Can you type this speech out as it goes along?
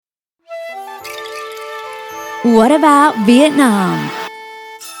What About Vietnam?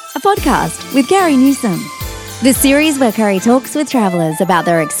 A podcast with Gary Newsom. The series where Curry talks with travellers about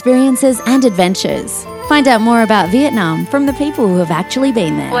their experiences and adventures. Find out more about Vietnam from the people who have actually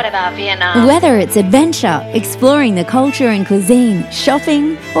been there. What about Vietnam? Whether it's adventure, exploring the culture and cuisine,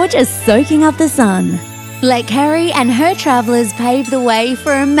 shopping, or just soaking up the sun. Let Carrie and her travellers pave the way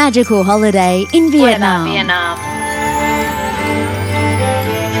for a magical holiday in Vietnam. What about Vietnam?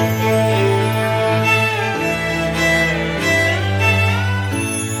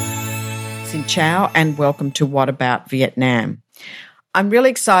 Xin chào and welcome to What About Vietnam. I'm really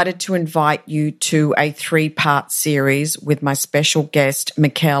excited to invite you to a 3-part series with my special guest,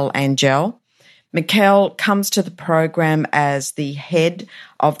 Mikkel Angel. Mikkel comes to the program as the head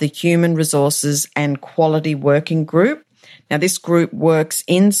of the Human Resources and Quality Working Group. Now, this group works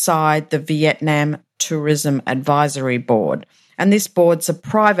inside the Vietnam Tourism Advisory Board, and this board's a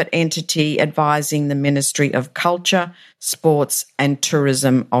private entity advising the Ministry of Culture, Sports and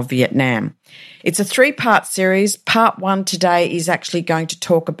Tourism of Vietnam. It's a 3-part series. Part 1 today is actually going to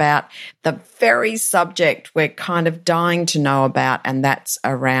talk about the very subject we're kind of dying to know about, and that's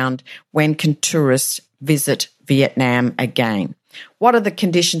around when can tourists visit Vietnam again? What are the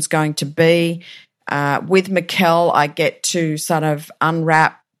conditions going to be? With Mikkel, I get to sort of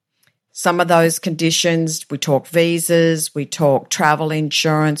unwrap some of those conditions. We talk visas, we talk travel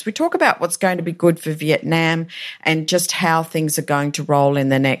insurance, we talk about what's going to be good for Vietnam and just how things are going to roll in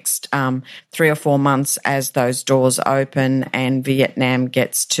the next 3 or 4 months as those doors open and Vietnam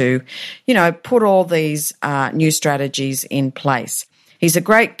gets to, put all these new strategies in place. He's a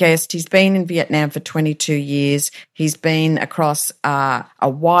great guest. He's been in Vietnam for 22 years. He's been across a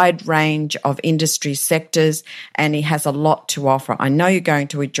wide range of industry sectors, and he has a lot to offer. I know you're going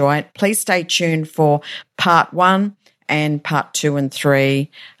to enjoy it. Please stay tuned for part 1 and part 2 and 3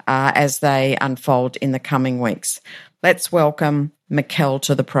 as they unfold in the coming weeks. Let's welcome Mikkel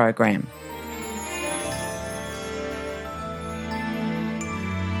to the program.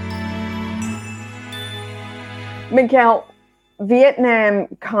 Mikkel, Vietnam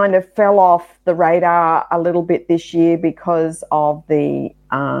kind of fell off the radar a little bit this year because of the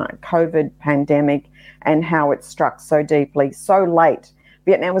COVID pandemic and how it struck so deeply, so late.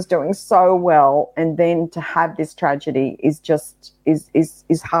 Vietnam was doing so well, and then to have this tragedy is just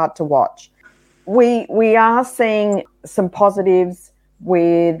is hard to watch. We are seeing some positives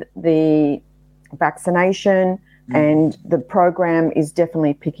with the vaccination, and the program is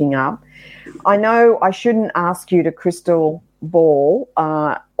definitely picking up. I know I shouldn't ask you to crystal ball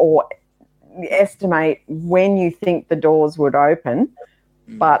or estimate when you think the doors would open,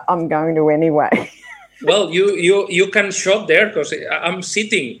 but I'm going to anyway. Well, you can shop there because I'm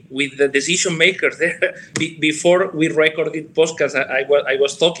sitting with the decision makers there. Before we recorded podcast, I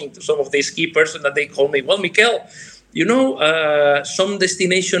was talking to some of these key persons that they called me. Well, Mikkel, some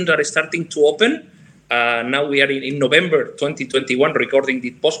destinations are starting to open. Now we are in November 2021 recording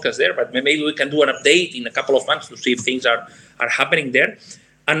the podcast there, but maybe we can do an update in a couple of months to see if things are happening there.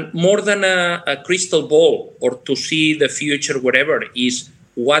 And more than a crystal ball or to see the future, whatever, is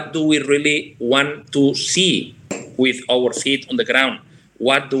what do we really want to see with our feet on the ground?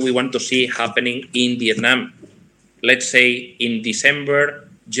 What do we want to see happening in Vietnam? Let's say in December,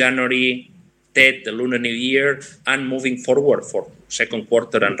 January, Tet, the Lunar New Year, and moving forward for second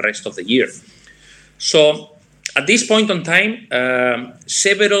quarter and rest of the year. So at this point in time,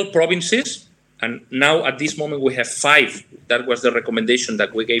 several provinces, and now at this moment we have 5. That was the recommendation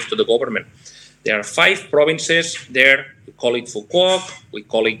that we gave to the government. There are 5 provinces there. We call it Phu Quoc, we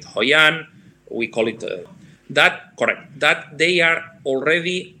call it Hoi An, we call it that they are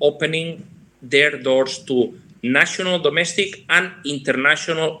already opening their doors to national, domestic, and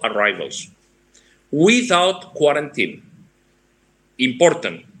international arrivals without quarantine.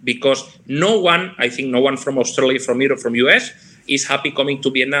 Important. Because no one from Australia, from Europe, from US is happy coming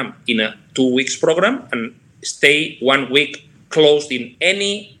to Vietnam in a 2 weeks program and stay 1 week closed in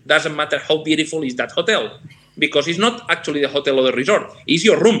any, doesn't matter how beautiful is that hotel. Because it's not actually the hotel or the resort, it's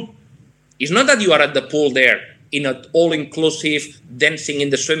your room. It's not that you are at the pool there in an all-inclusive, dancing in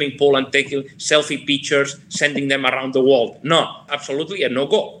the swimming pool and taking selfie pictures, sending them around the world. No, absolutely a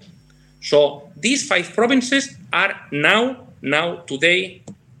no-go. So these 5 provinces are now today,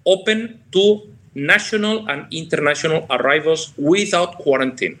 open to national and international arrivals without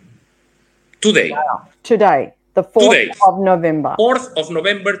quarantine. Today. Wow. Today, the 4th of November. 4th of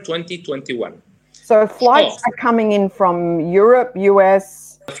November 2021. So flights are coming in from Europe,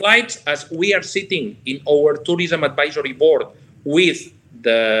 US. Flights, as we are sitting in our tourism advisory board with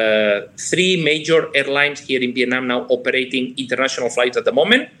the 3 major airlines here in Vietnam now operating international flights at the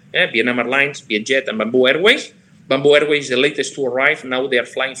moment, Vietnam Airlines, Vietjet, and Bamboo Airways. Bamboo Airways is the latest to arrive. Now they are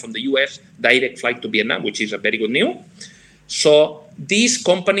flying from the US, direct flight to Vietnam, which is a very good news. So these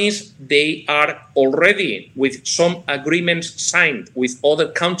companies, they are already with some agreements signed with other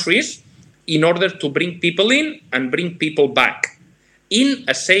countries in order to bring people in and bring people back in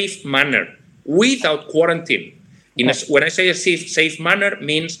a safe manner without quarantine. When I say a safe manner,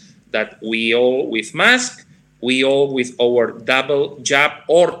 means that we all with mask, we all with our double jab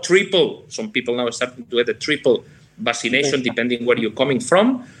or triple. Some people now are starting to get a triple vaccination, depending where you're coming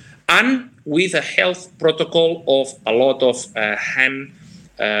from, and with a health protocol of a lot of hand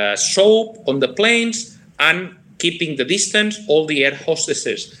soap on the planes and keeping the distance. All the air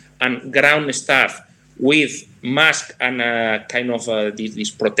hostesses and ground staff with mask and kind of this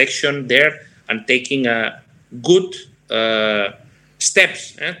protection there, and taking good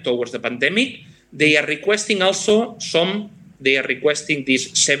steps towards the pandemic. They are requesting also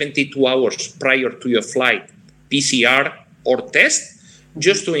these 72 hours prior to your flight PCR or test,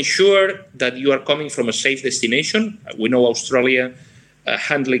 just to ensure that you are coming from a safe destination. We know Australia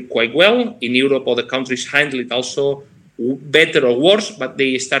handle it quite well. In Europe, other countries handle it also better or worse, but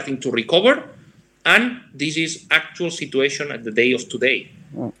they are starting to recover. And this is actual situation at the day of today.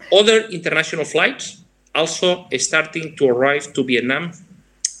 Other international flights also starting to arrive to Vietnam,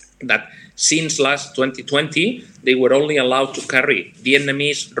 that since last 2020, they were only allowed to carry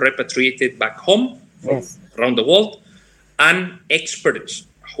Vietnamese repatriated back home from around the world and experts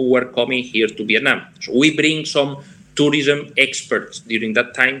who were coming here to Vietnam. So we bring some tourism experts during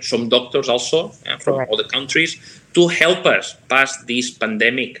that time, some doctors also from other countries, to help us pass this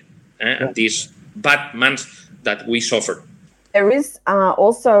pandemic and these bad months that we suffered. There is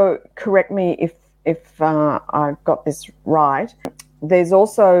also, correct me if I've got this right, there's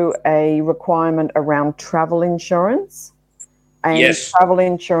also a requirement around travel insurance. And travel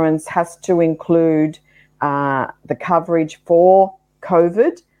insurance has to include the coverage for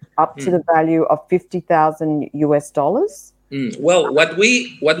COVID up to the value of $50,000 US. Well, what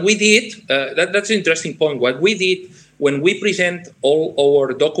we did, that's an interesting point. What we did when we present all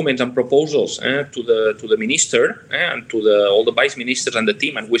our documents and proposals to the minister and to all the vice ministers and the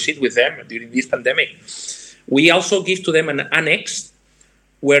team, and we sit with them during this pandemic, we also give to them an annex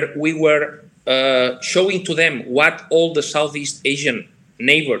where we were showing to them what all the Southeast Asian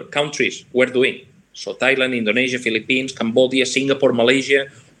neighbor countries were doing. So Thailand, Indonesia, Philippines, Cambodia, Singapore, Malaysia,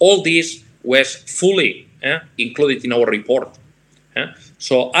 all this was fully included in our report.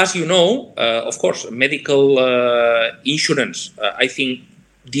 So as you know, of course, medical insurance, I think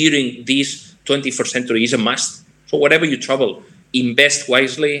during this 21st century is a must. So wherever you travel, invest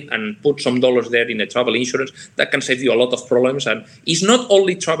wisely and put some dollars there in a travel insurance. That can save you a lot of problems. And it's not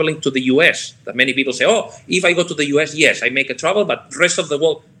only traveling to the US that many people say, oh, if I go to the US, yes, I make a travel, but the rest of the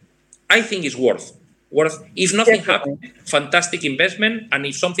world, I think is worth. If nothing happens, fantastic investment. And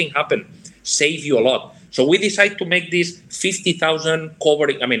if something happens, save you a lot. So we decided to make this 50,000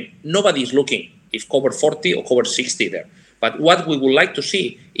 covering. I mean, nobody is looking if cover 40 or cover 60 there. But what we would like to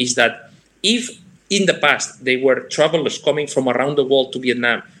see is that if in the past they were travelers coming from around the world to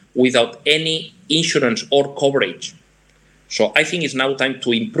Vietnam without any insurance or coverage, so I think it's now time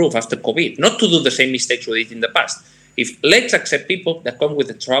to improve after COVID, not to do the same mistakes we did in the past. Let's accept people that come with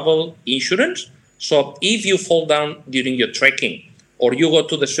the travel insurance. So if you fall down during your trekking, or you go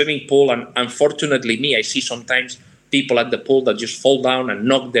to the swimming pool, and unfortunately I see sometimes people at the pool that just fall down and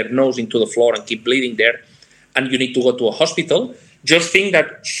knock their nose into the floor and keep bleeding there, and you need to go to a hospital. Just think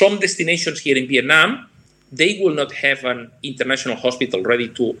that some destinations here in Vietnam, they will not have an international hospital ready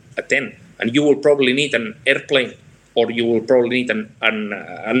to attend, and you will probably need an airplane, or you will probably need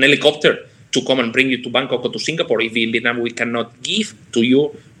an helicopter to come and bring you to Bangkok or to Singapore if in Vietnam we cannot give to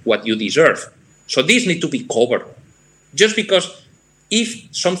you what you deserve. So these need to be covered. Just because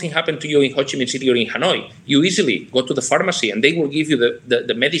if something happened to you in Ho Chi Minh City or in Hanoi, you easily go to the pharmacy and they will give you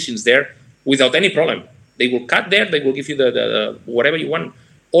the medicines there without any problem. They will cut there, they will give you the whatever you want.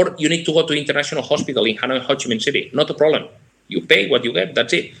 Or you need to go to international hospital in Hanoi, Ho Chi Minh City. Not a problem. You pay what you get,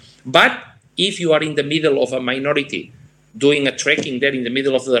 that's it. But if you are in the middle of a minority, doing a trekking there in the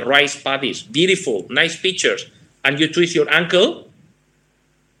middle of the rice paddies, beautiful, nice pictures, and you twist your ankle,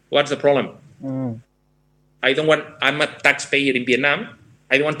 what's the problem? I'm a taxpayer in Vietnam.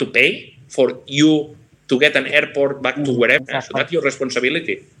 I don't want to pay for you to get an airport back to wherever. Exactly. So that's your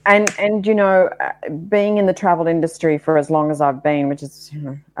responsibility. And you know, being in the travel industry for as long as I've been, which is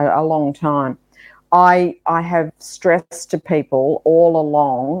a long time, I have stressed to people all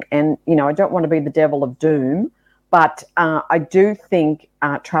along, and you know, I don't want to be the devil of doom, but I do think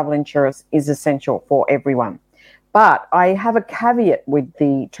travel insurance is essential for everyone. But I have a caveat with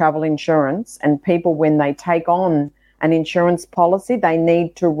the travel insurance, and people, when they take on an insurance policy, they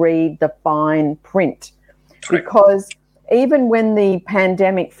need to read the fine print. Correct. Because even when the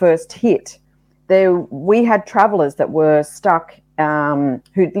pandemic first hit, we had travellers that were stuck,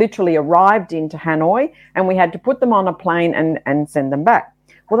 who literally arrived into Hanoi, and we had to put them on a plane and send them back.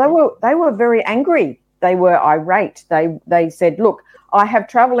 Well, they were very angry. They were irate. They said, look, I have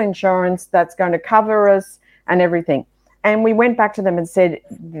travel insurance that's going to cover us and everything. And we went back to them and said,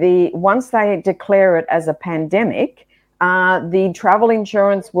 once they declare it as a pandemic, the travel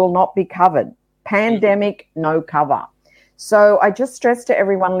insurance will not be covered. Pandemic, no cover. So I just stress to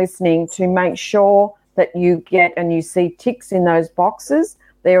everyone listening to make sure that you get and you see ticks in those boxes.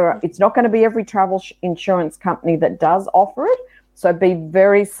 It's not going to be every travel insurance company that does offer it. So be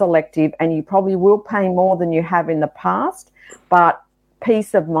very selective, and you probably will pay more than you have in the past, but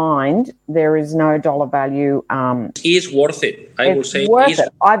peace of mind, there is no dollar value. Is worth it. I will say worth it.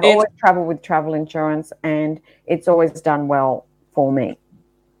 I've always traveled with travel insurance, and it's always done well for me.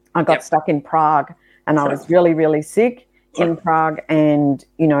 I got stuck in Prague, and I was really, really sick in Prague, and,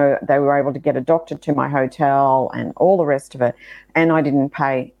 they were able to get a doctor to my hotel and all the rest of it, and I didn't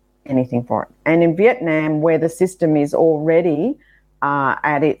pay anything for it. And in Vietnam, where the system is already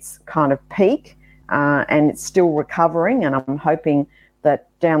at its kind of peak, and it's still recovering, and I'm hoping that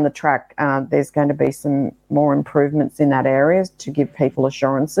down the track there's going to be some more improvements in that area to give people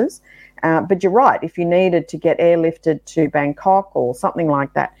assurances. But you're right, if you needed to get airlifted to Bangkok or something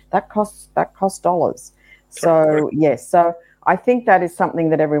like that, that costs dollars. So, yes, so I think that is something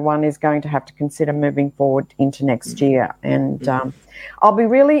that everyone is going to have to consider moving forward into next year. And I'll be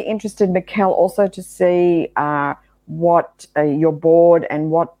really interested, Mikkel, also to see what your board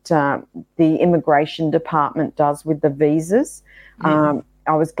and what the immigration department does with the visas.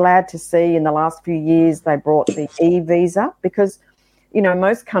 I was glad to see in the last few years they brought the e-visa, because,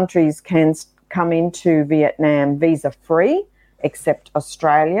 most countries can come into Vietnam visa-free, except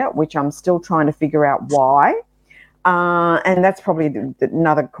Australia, which I'm still trying to figure out why. And that's probably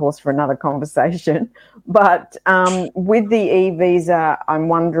another course for another conversation. But with the e-visa, I'm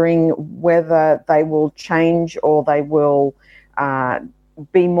wondering whether they will change or they will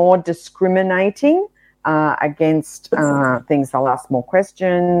be more discriminating against things. They'll ask more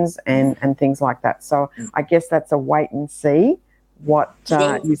questions and things like that. So I guess that's a wait and see what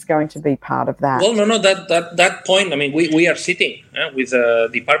is going to be part of that. Well, no, that point, I mean, we are sitting with the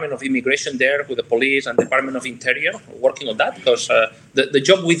Department of Immigration there, with the police and Department of Interior, working on that, because the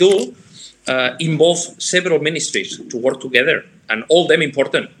job we do involves several ministries to work together, and all them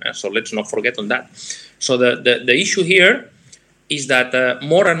important, so let's not forget on that. So the issue here is that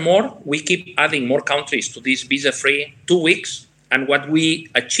more and more we keep adding more countries to this visa-free 2 weeks, and what we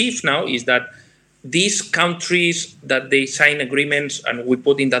achieve now is that these countries that they sign agreements and we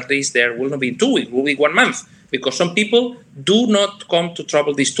put in that list there will not be 2 weeks, will be 1 month, because some people do not come to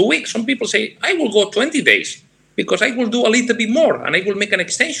travel these 2 weeks. Some people say, I will go 20 days because I will do a little bit more and I will make an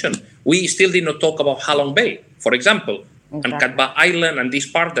extension. We still did not talk about Halong Bay, for example, and Cat Ba Island and this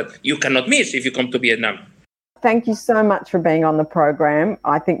part that you cannot miss if you come to Vietnam. Thank you so much for being on the program.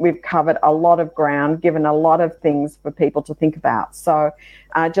 I think we've covered a lot of ground, given a lot of things for people to think about. So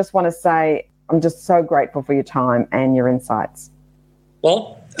I just want to say, I'm just so grateful for your time and your insights.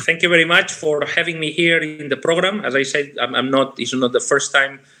 Well, thank you very much for having me here in the program. As I said, it's not the first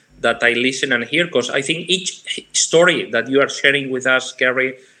time that I listen and hear, because I think each story that you are sharing with us,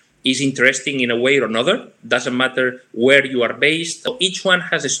 Carrie, is interesting in a way or another. Doesn't matter where you are based. Each one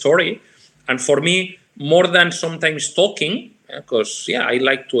has a story. And for me, more than sometimes talking, because, I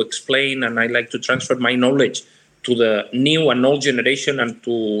like to explain and I like to transfer my knowledge to the new and old generation and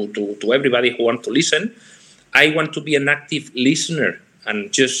to everybody who wants to listen. I want to be an active listener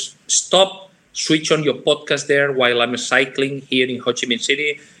and just switch on your podcast there while I'm cycling here in Ho Chi Minh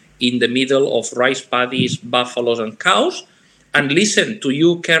City in the middle of rice paddies, buffaloes and cows, and listen to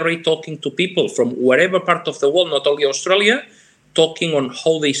you, Carrie, talking to people from wherever part of the world, not only Australia, talking on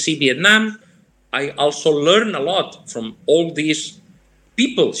how they see Vietnam. I also learn a lot from all these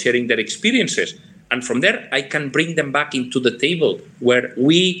people sharing their experiences. And from there, I can bring them back into the table where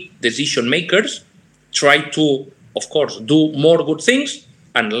we, decision makers, try to, of course, do more good things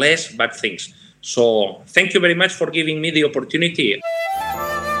and less bad things. So thank you very much for giving me the opportunity.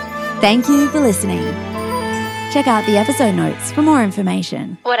 Thank you for listening. Check out the episode notes for more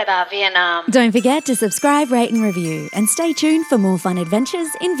information. What about Vietnam? Don't forget to subscribe, rate and review, and stay tuned for more fun adventures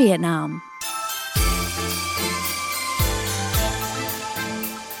in Vietnam.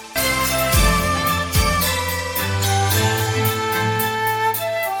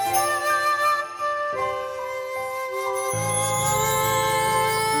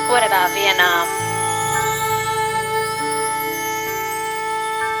 What about Vietnam?